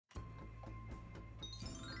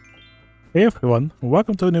Hey everyone,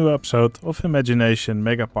 welcome to a new episode of Imagination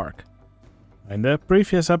Megapark. In the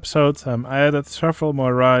previous episode, I added several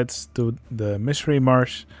more rides to the Mystery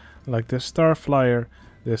Marsh, like this Star Flyer,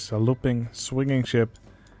 this looping swinging ship,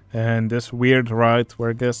 and this weird ride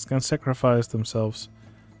where guests can sacrifice themselves.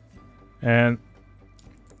 And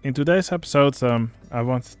in today's episode, I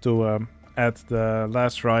want to add the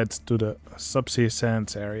last ride to the Subsea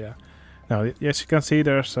Sands area. Now, as you can see,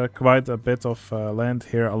 there's quite a bit of land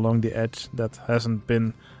here along the edge that hasn't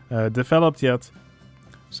been developed yet.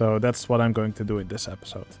 So that's what I'm going to do in this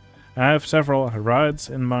episode. I have several rides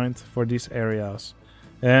in mind for these areas.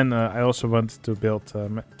 And I also want to build,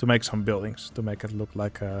 to make some buildings to make it look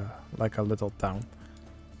like a little town.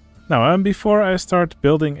 Now, before I start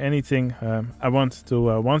building anything, I want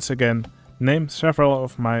to once again name several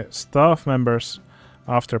of my staff members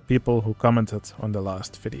after people who commented on the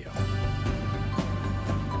last video.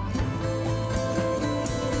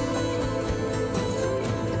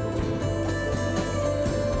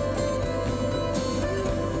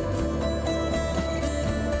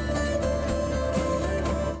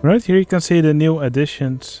 Right here you can see the new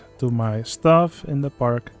additions to my staff in the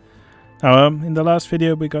park. Now, in the last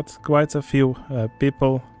video we got quite a few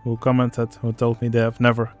people who commented, who told me they have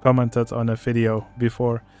never commented on a video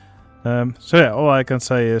before. So yeah, all I can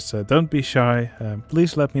say is don't be shy.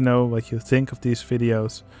 Please let me know what you think of these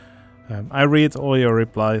videos. I read all your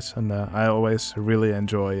replies and I always really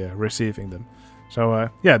enjoy receiving them. So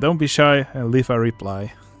yeah, don't be shy and leave a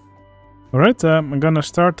reply. Alright, I'm gonna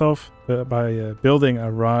start off by building a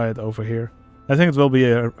ride over here. I think it will be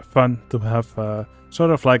fun to have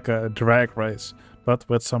sort of like a drag race, but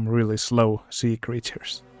with some really slow sea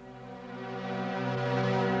creatures.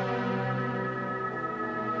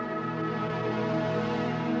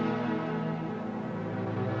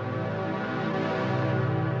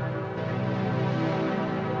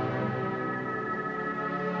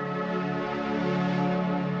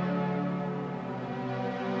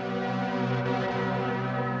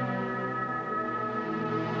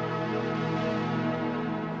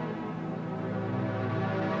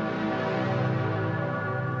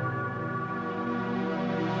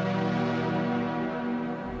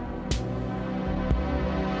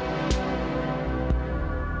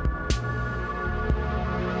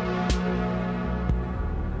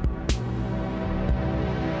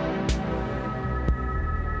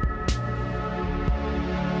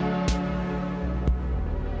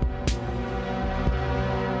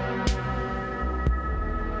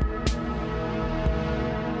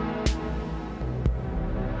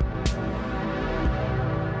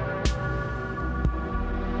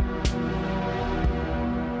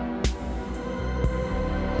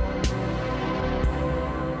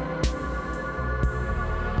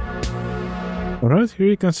 Alright, here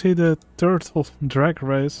you can see the turtle drag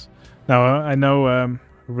race. Now, I know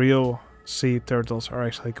real sea turtles are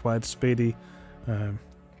actually quite speedy.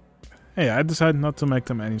 Hey, I decided not to make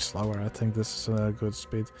them any slower. I think this is a good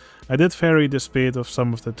speed. I did vary the speed of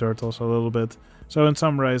some of the turtles a little bit. So in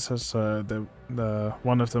some races, the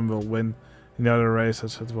one of them will win. In the other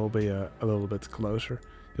races, it will be a little bit closer.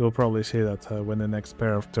 You will probably see that when the next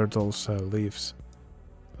pair of turtles leaves.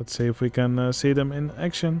 Let's see if we can see them in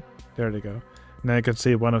action. There they go. Now you can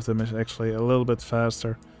see one of them is actually a little bit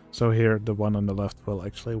faster, so here the one on the left will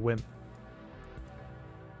actually win.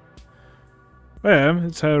 Yeah,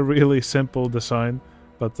 it's a really simple design,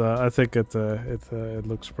 but I think it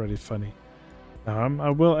looks pretty funny. I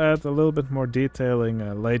will add a little bit more detailing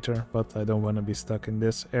later, but I don't want to be stuck in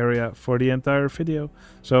this area for the entire video,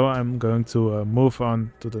 so I'm going to move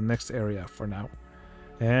on to the next area for now.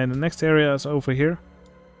 And the next area is over here.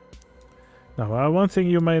 Now, one thing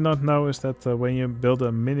you may not know is that when you build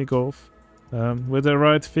a mini golf with the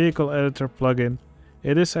right vehicle editor plugin,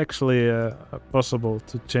 it is actually possible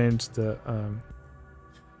to change the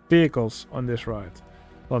vehicles on this ride.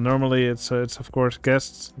 Well, normally it's of course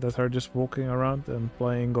guests that are just walking around and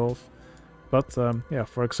playing golf, but yeah,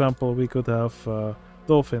 for example, we could have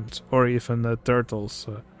dolphins or even turtles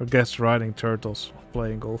or guests riding turtles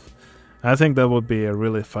playing golf. I think that would be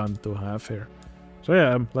really fun to have here. So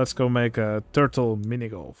yeah, let's go make a turtle mini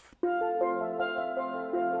golf.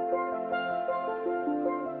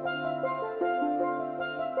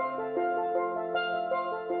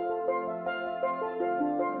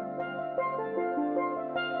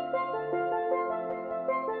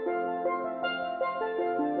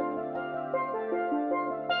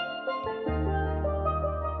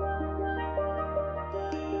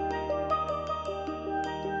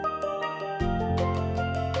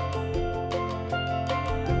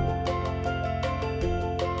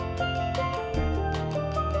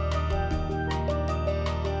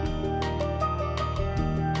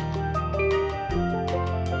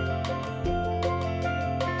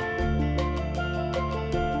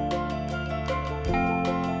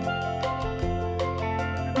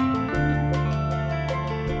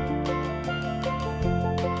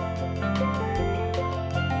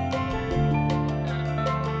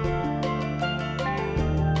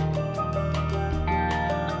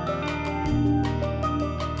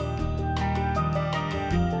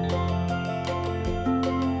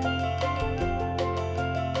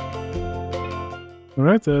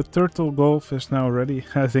 Alright, the turtle golf is now ready.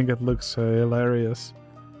 I think it looks hilarious.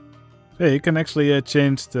 Yeah, you can actually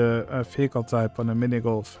change the vehicle type on a mini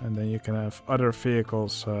golf, and then you can have other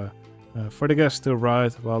vehicles for the guests to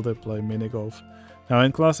ride while they play mini golf. Now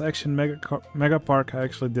in Class Action Megapark I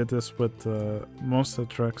actually did this with monster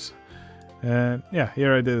trucks, and yeah,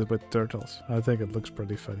 here I did it with turtles. I think it looks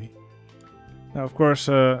pretty funny. Now of course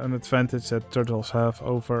an advantage that turtles have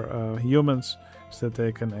over humans is that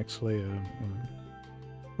they can actually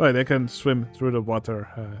well, they can swim through the water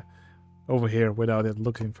over here without it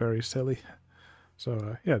looking very silly.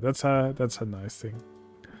 So yeah, that's a nice thing.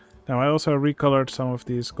 Now I also recolored some of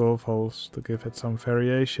these golf holes to give it some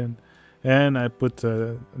variation, and I put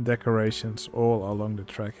decorations all along the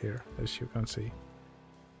track here, as you can see.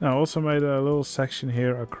 Now I also made a little section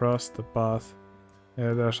here across the path.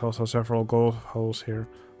 There's also several golf holes here.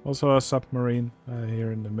 Also a submarine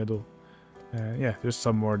here in the middle. Yeah, just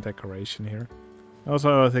some more decoration here.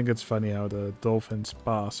 Also, I think it's funny how the dolphins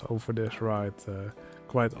pass over this ride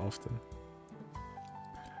quite often.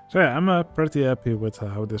 So yeah, I'm pretty happy with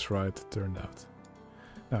how this ride turned out.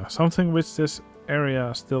 Now, something which this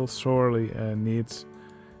area still sorely needs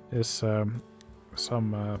is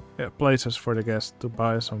some places for the guests to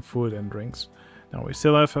buy some food and drinks. Now, we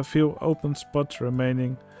still have a few open spots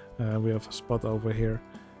remaining. We have a spot over here,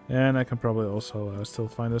 and I can probably also still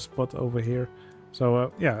find a spot over here.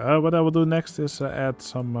 So yeah, what I will do next is add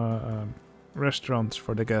some restaurants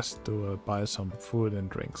for the guests to buy some food and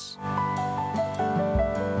drinks.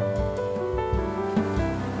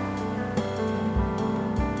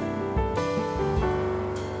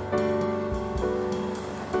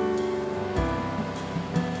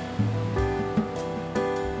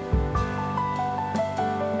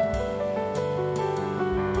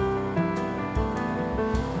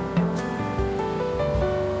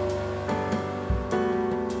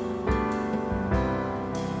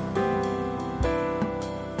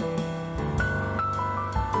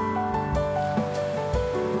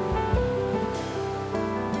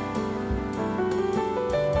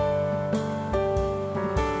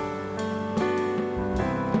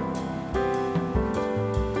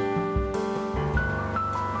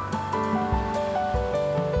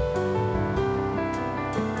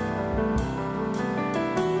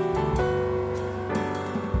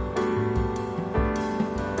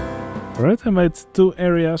 Alright, I made two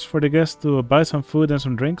areas for the guests to buy some food and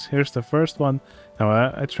some drinks. Here's the first one. Now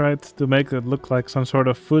I tried to make it look like some sort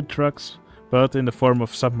of food trucks, but in the form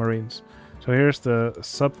of submarines. So here's the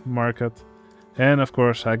sub market. And of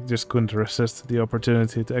course I just couldn't resist the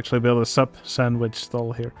opportunity to actually build a sub sandwich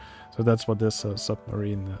stall here. So that's what this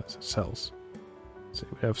submarine sells. So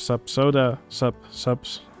we have sub soda,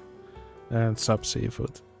 subs, and sub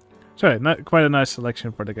seafood. So yeah, quite a nice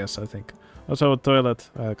selection for the guests, I think. Also a toilet,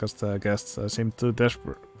 because the guests seem to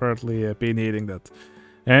desperately be needing that.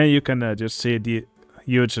 And you can just see the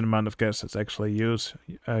huge amount of guests that actually use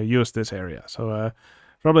this area. So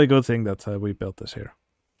probably a good thing that we built this here.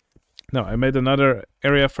 Now I made another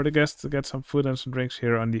area for the guests to get some food and some drinks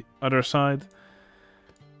here on the other side.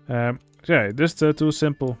 Yeah, just two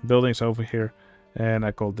simple buildings over here. And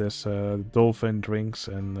I called this dolphin drinks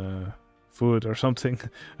and food or something.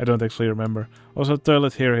 I don't actually remember. Also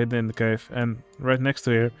toilet here hidden in the cave, and right next to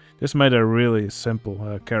here just made a really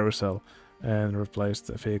simple carousel and replaced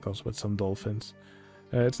the vehicles with some dolphins.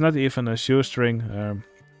 It's not even a shoestring.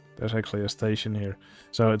 There's actually a station here,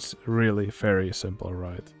 so it's really very simple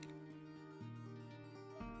ride.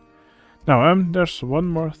 Now there's one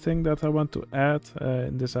more thing that I want to add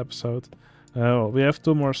in this episode. We have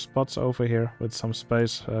two more spots over here with some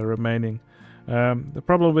space remaining. The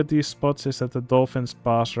problem with these spots is that the dolphins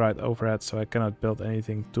pass right overhead, so I cannot build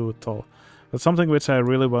anything too tall. But something which I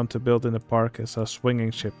really want to build in the park is a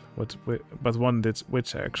swinging ship, but one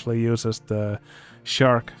which actually uses the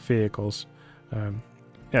shark vehicles,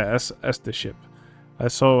 yeah, as the ship. I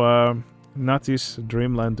saw Nati's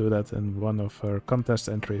Dreamland do that in one of her contest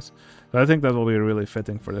entries, so I think that will be really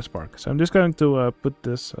fitting for this park. So I'm just going to put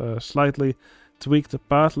this slightly tweak the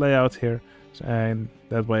path layout here, and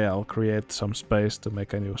that way I'll create some space to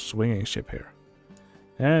make a new swinging ship here.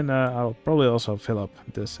 And I'll probably also fill up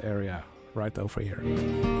this area right over here.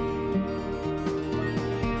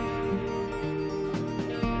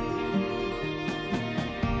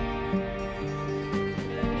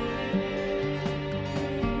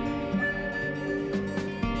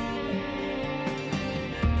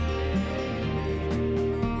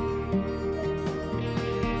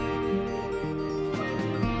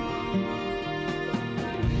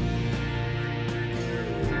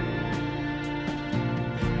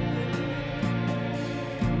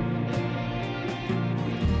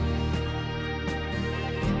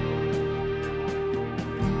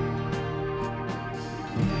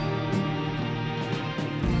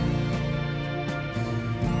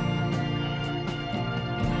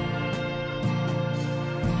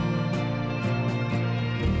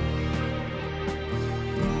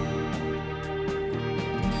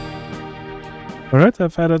 Alright,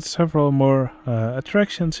 I've added several more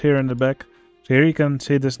attractions here in the back. So here you can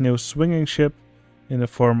see this new swinging ship in the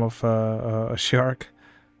form of a shark.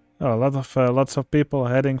 Oh, lots of people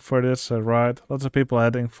heading for this ride. Lots of people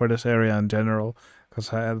heading for this area in general,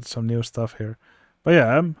 because I added some new stuff here. But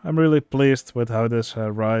yeah, I'm really pleased with how this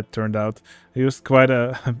ride turned out. I used quite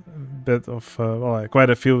a bit of quite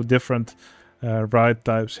a few different ride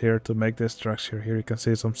types here to make this structure. Here you can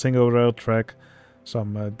see some single rail track,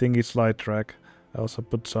 some dinghy slide track. I also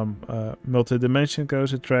put some multi-dimension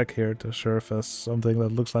cozy track here to serve as something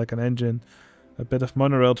that looks like an engine. A bit of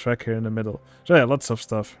monorail track here in the middle. So yeah, lots of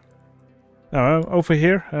stuff. Now over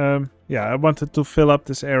here, I wanted to fill up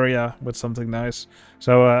this area with something nice.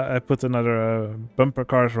 So I put another bumper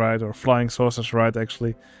cars ride, or flying saucers ride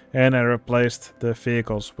actually, and I replaced the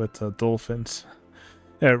vehicles with dolphins.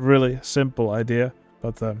 Yeah, really simple idea,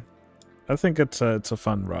 but I think it's a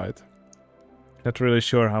fun ride. Not really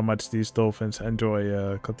sure how much these dolphins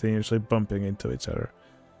enjoy continuously bumping into each other.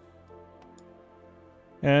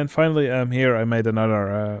 And finally, here I made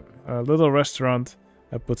another little restaurant.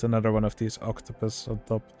 I put another one of these octopus on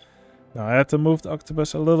top. Now I had to move the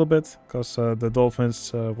octopus a little bit, because the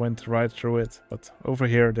dolphins went right through it. But over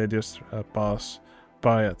here they just pass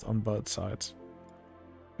by it on both sides.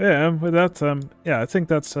 Yeah, and with that, I think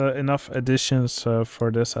that's enough additions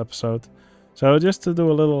for this episode. So just to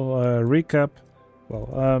do a little recap.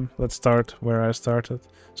 Well, let's start where I started.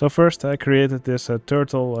 So first I created this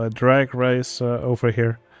turtle drag race over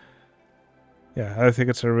here. Yeah, I think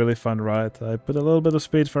it's a really fun ride. I put a little bit of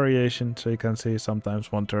speed variation, so you can see sometimes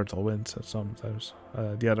one turtle wins and sometimes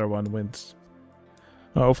the other one wins.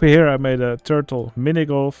 Over here I made a turtle mini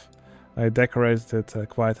golf. I decorated it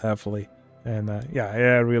quite heavily, and I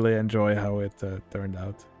really enjoy how it turned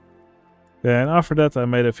out. Then after that I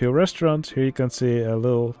made a few restaurants. Here you can see a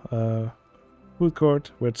little food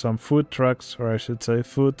court with some food trucks, or I should say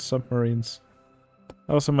food submarines.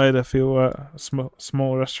 I also made a few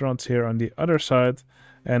small restaurants here on the other side,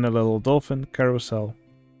 and a little dolphin carousel.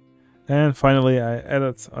 And finally I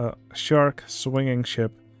added a shark swinging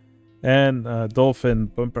ship and dolphin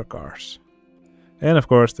bumper cars. And of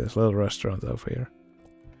course this little restaurant over here.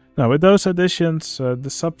 Now with those additions, the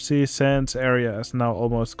Subsea Sands area is now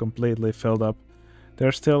almost completely filled up.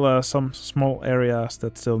 There's still some small areas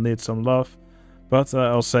that still need some love, but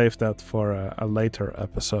I'll save that for a later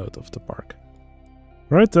episode of the park.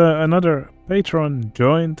 Right, another patron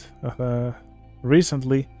joined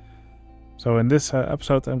recently. So in this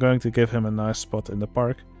episode I'm going to give him a nice spot in the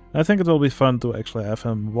park. I think it will be fun to actually have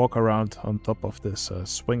him walk around on top of this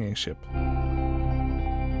swinging ship.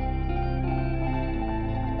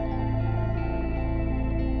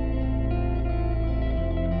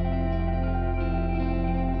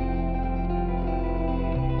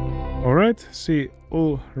 Alright, see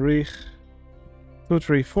Ulrich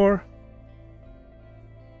 234.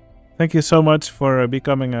 Thank you so much for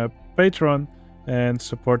becoming a patron and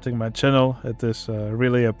supporting my channel. It is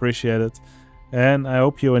really appreciated. And I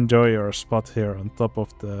hope you enjoy your spot here on top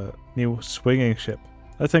of the new swinging ship.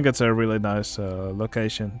 I think it's a really nice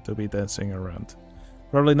location to be dancing around.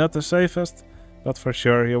 Probably not the safest, but for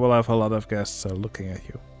sure you will have a lot of guests looking at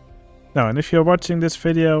you. Now, and if you're watching this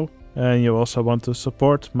video and you also want to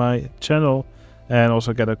support my channel and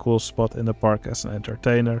also get a cool spot in the park as an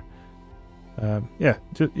entertainer,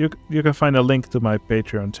 you can find a link to my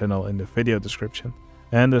Patreon channel in the video description,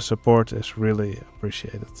 and the support is really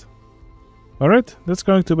appreciated. Alright, that's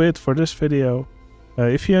going to be it for this video.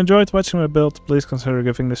 If you enjoyed watching my build, please consider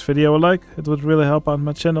giving this video a like. It would really help out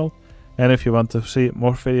my channel. And if you want to see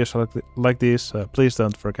more videos like these, please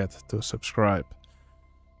don't forget to subscribe.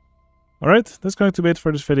 Alright, that's going to be it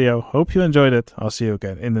for this video. Hope you enjoyed it. I'll see you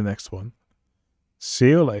again in the next one. See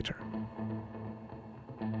you later.